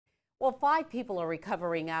Well, 5 people are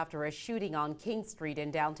recovering after a shooting on King Street in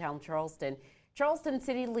downtown Charleston. Charleston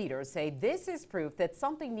City leaders say this is proof that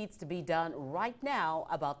something needs to be done right now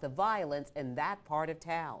about the violence in that part of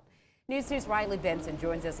town. News 2's Riley Benson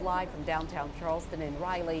joins us live from downtown Charleston. And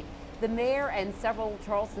Riley, the mayor and several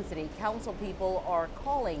Charleston City council people are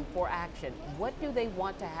calling for action. What do they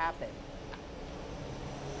want to happen?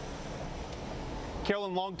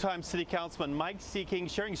 Carolyn, longtime City Councilman Mike Seeking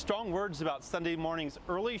sharing strong words about Sunday morning's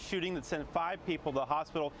early shooting that sent 5 people to the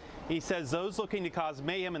hospital. He says those looking to cause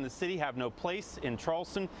mayhem in the city have no place in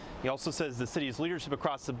Charleston. He also says the city's leadership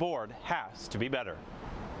across the board has to be better.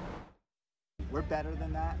 We're better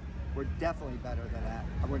than that. We're definitely better than that.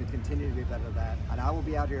 I'm going to continue to be better than that. And I will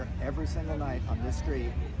be out here every single night on this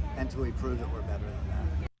street until we prove that we're better than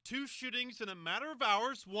that. 2 shootings in a matter of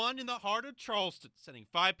hours, one in the heart of Charleston, sending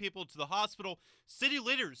 5 people to the hospital. City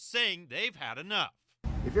leaders saying they've had enough.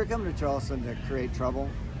 If you're coming to Charleston to create trouble,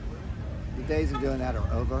 the days of doing that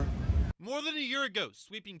are over. More than a year ago,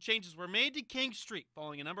 sweeping changes were made to King Street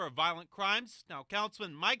following a number of violent crimes. Now,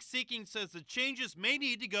 Councilman Mike Seeking says the changes may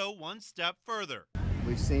need to go one step further.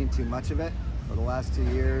 We've seen too much of it for the last 2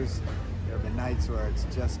 years. There have been nights where it's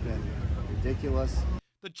just been ridiculous.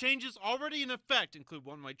 The changes already in effect include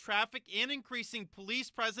one-way traffic and increasing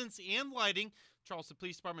police presence and lighting. Charleston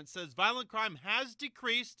Police Department says violent crime has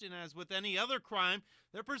decreased, and as with any other crime,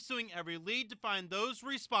 they're pursuing every lead to find those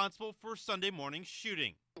responsible for Sunday morning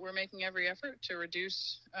shooting. We're making every effort to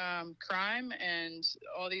reduce crime, and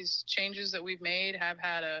all these changes that we've made have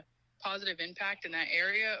had a positive impact in that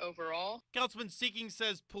area overall. Councilman Seeking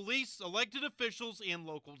says police, elected officials, and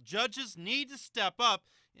local judges need to step up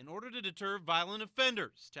in order to deter violent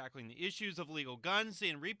offenders, tackling the issues of illegal guns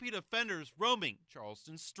and repeat offenders roaming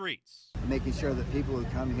Charleston streets. Making sure that people who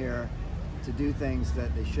come here to do things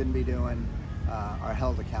that they shouldn't be doing are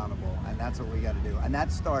held accountable, and that's what we got to do. And that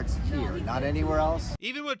starts here, not anywhere else.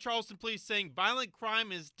 Even with Charleston police saying violent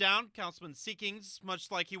crime is down, Councilman Seeking's, much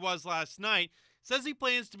like he was last night, says he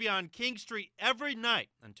plans to be on King Street every night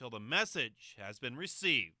until the message has been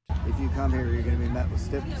received. If you come here, you're going to be met with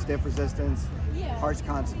stiff resistance, harsh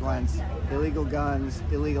consequence, illegal guns,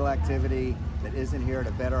 illegal activity that isn't here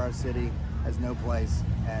to better our city, has no place,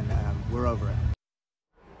 and we're over it.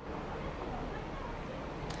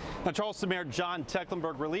 Now, Charleston Mayor John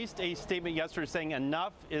Tecklenburg released a statement yesterday saying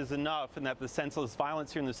enough is enough and that the senseless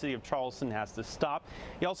violence here in the city of Charleston has to stop.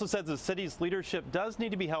 He also says the city's leadership does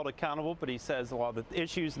need to be held accountable, but he says a lot of the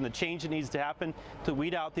issues and the change that needs to happen to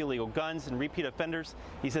weed out the illegal guns and repeat offenders,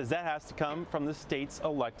 he says that has to come from the state's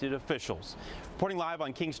elected officials. Reporting live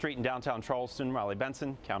on King Street in downtown Charleston, Riley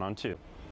Benson, Count on 2.